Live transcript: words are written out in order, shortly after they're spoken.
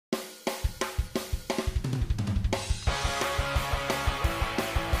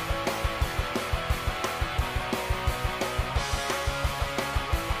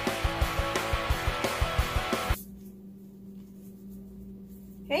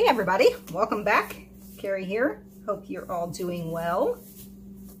Hey everybody, welcome back. Cari here. Hope you're all doing well.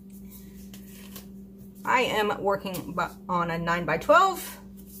 I am working on a 9x12.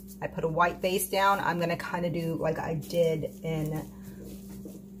 I put a white base down. I'm going to kind of do like I did in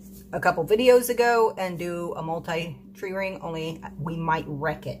a couple videos ago and do a multi-tree ring, only we might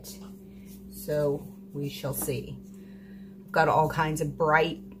wreck it. So we shall see. I've got all kinds of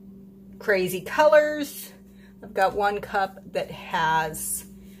bright, crazy colors. I've got one cup that has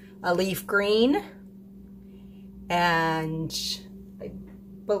a leaf green, and I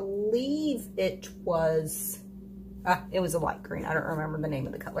believe it was a light green. I don't remember the name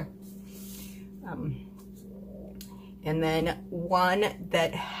of the color. And then one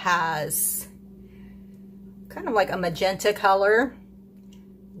that has kind of like a magenta color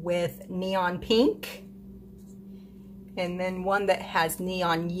with neon pink, and then one that has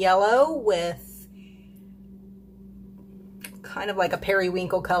neon yellow with kind of like a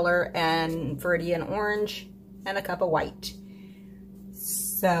periwinkle color and Viridian orange, and a cup of white.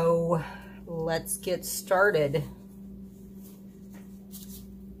 So let's get started.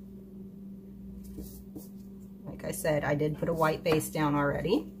 Like I said, I did put a white base down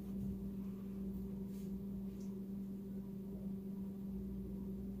already.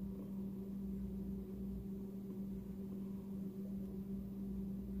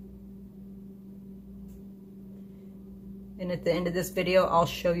 And at the end of this video, I'll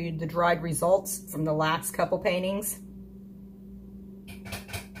show you the dried results from the last couple paintings.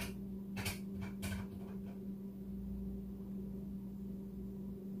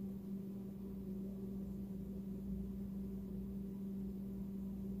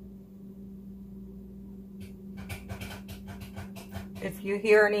 If you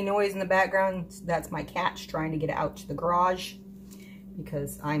hear any noise in the background, that's my cats trying to get out to the garage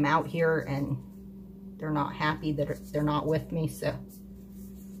because I'm out here and they're not happy that they're not with me, so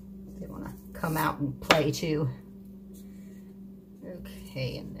they want to come out and play too.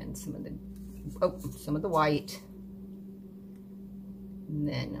 Okay, and then some of the white, and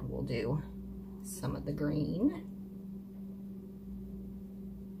then we'll do some of the green.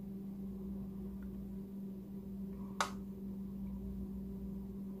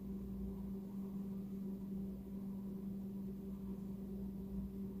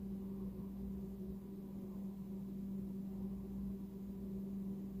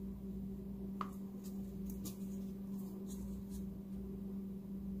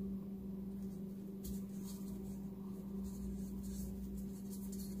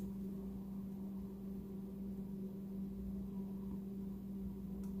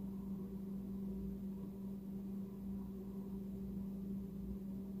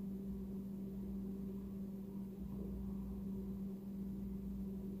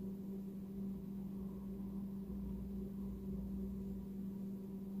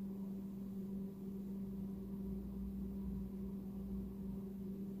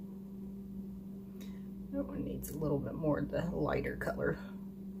 That one needs a little bit more of the lighter color.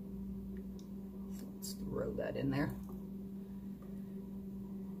 So let's throw that in there.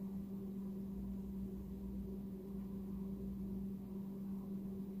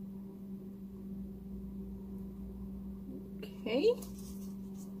 Okay.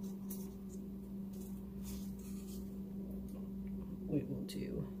 We will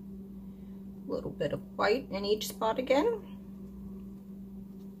do a little bit of white in each spot again.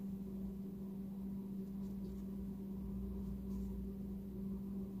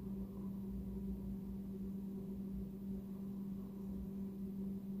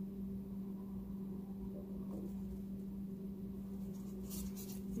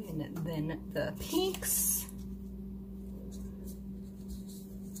 And then the pinks.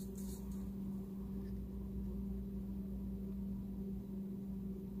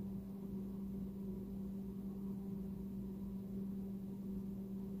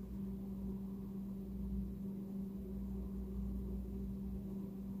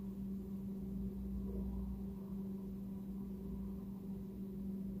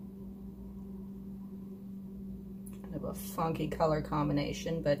 Kind of a funky color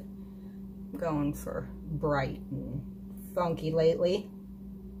combination, but I'm going for bright and funky lately.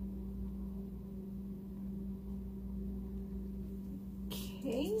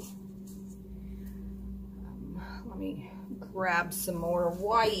 Okay. Let me grab some more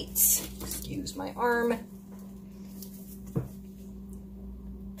white. Excuse my arm.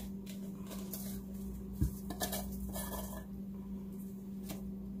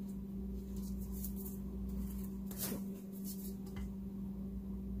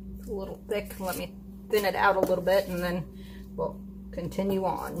 A little thick. Let me thin it out a little bit and then we'll continue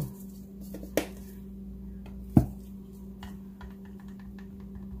on.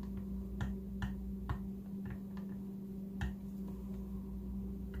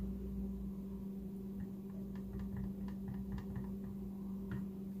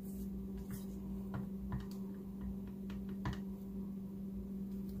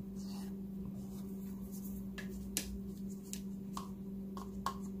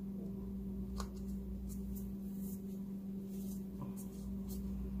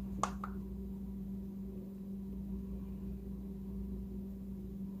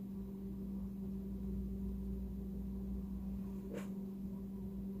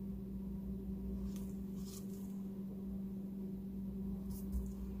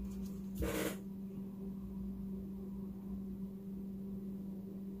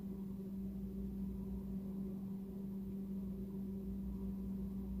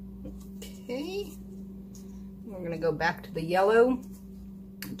 Okay. We're going to go back to the yellow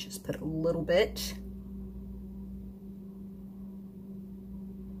and just put a little bit.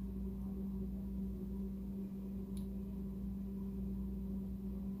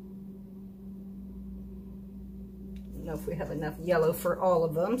 I don't know if we have enough yellow for all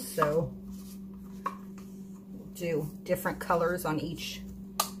of them, so we'll do different colors on each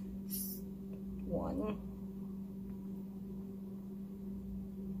one.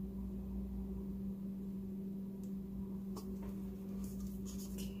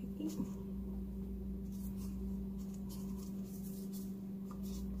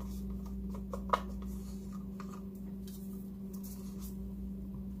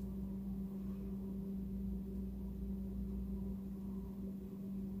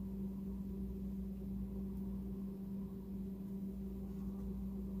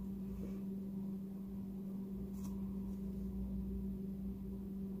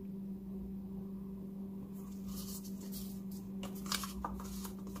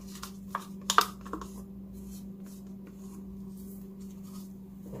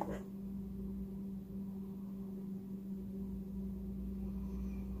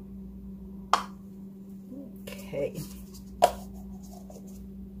 Okay.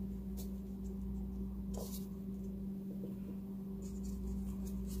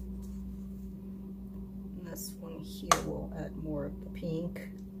 This one here will add more of the pink.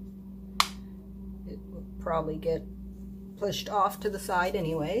 It will probably get pushed off to the side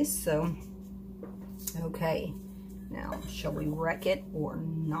anyways, so okay. Now, shall we wreck it or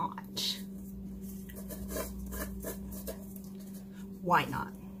not? Why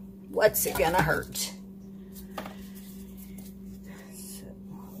not? What's it gonna hurt?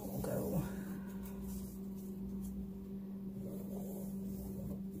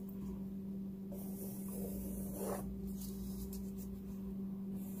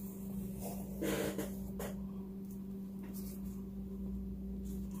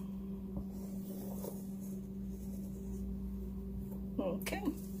 Okay,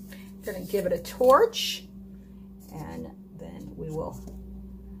 gonna give it a torch, and then we will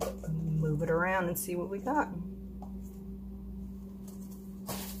move it around and see what we got.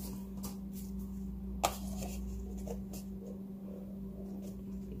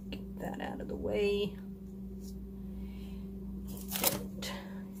 Get that out of the way.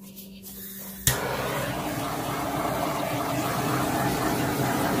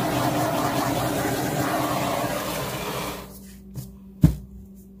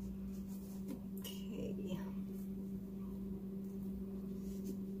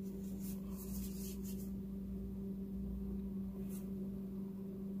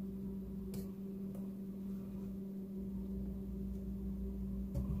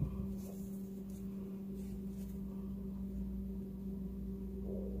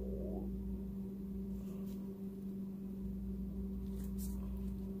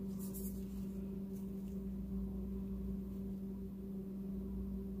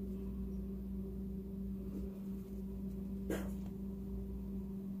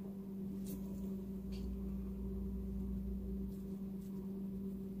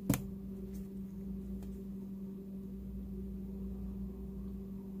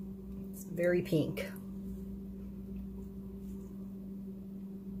 Very pink.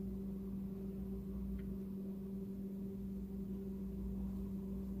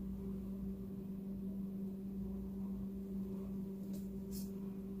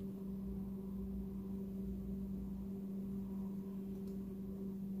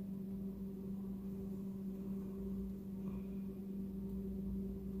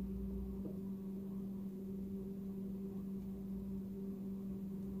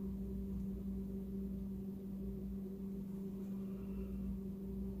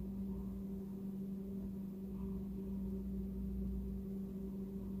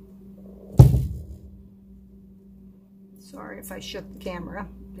 Sorry if I shook the camera.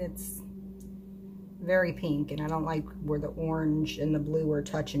 It's very pink, and I don't like where the orange and the blue are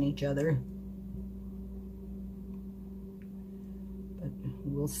touching each other. But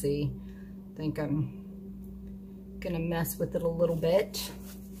we'll see. I think I'm gonna mess with it a little bit.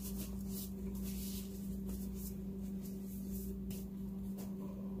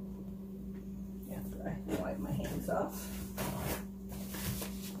 After I wipe my hands off.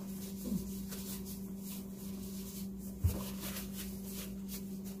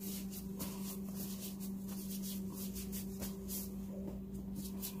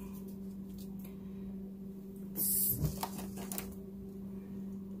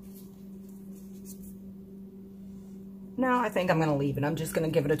 No, I think I'm going to leave it. I'm just going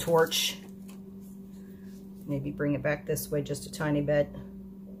to give it a torch. Maybe bring it back this way just a tiny bit.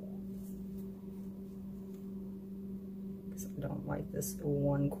 like this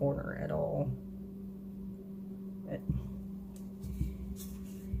one corner at all.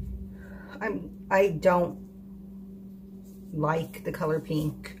 I don't like the color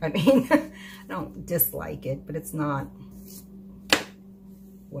pink. I mean, I don't dislike it, but it's not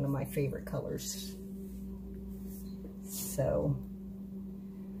one of my favorite colors. So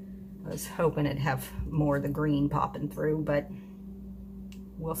I was hoping it'd have more of the green popping through, but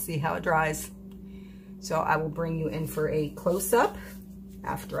we'll see how it dries. So I will bring you in for a close-up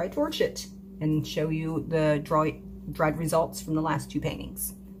after I torch it and show you the dried results from the last 2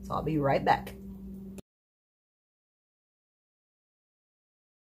 paintings. So I'll be right back.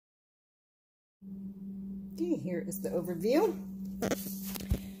 Okay, here is the overview.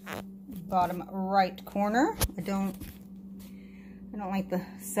 Bottom right corner. I don't like the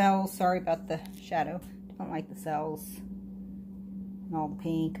cells. Sorry about the shadow. I don't like the cells and all the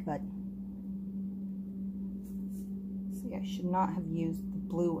pink, but see, I should not have used the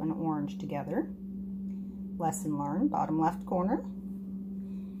blue and orange together. Lesson learned. Bottom left corner.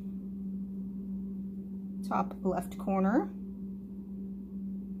 Top left corner.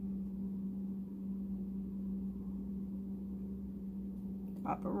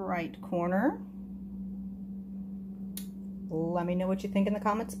 Top right corner. Let me know what you think in the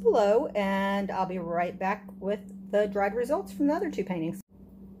comments below, and I'll be right back with the dried results from the other 2 paintings.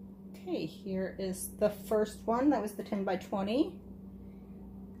 Okay, here is the first one. That was the 10 by 20.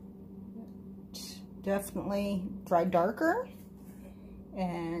 Definitely dried darker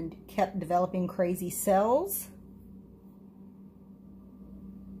and kept developing crazy cells,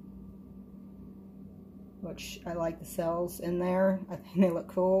 which I like the cells in there. I think they look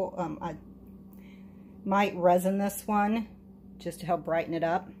cool. I might resin this one just to help brighten it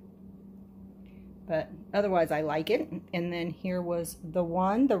up, but otherwise I like it. And then here was the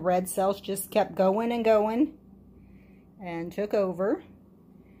one. The red cells just kept going and going and took over.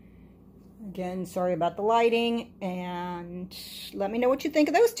 Again, sorry about the lighting, and let me know what you think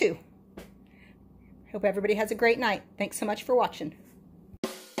of those 2. Hope everybody has a great night. Thanks so much for watching.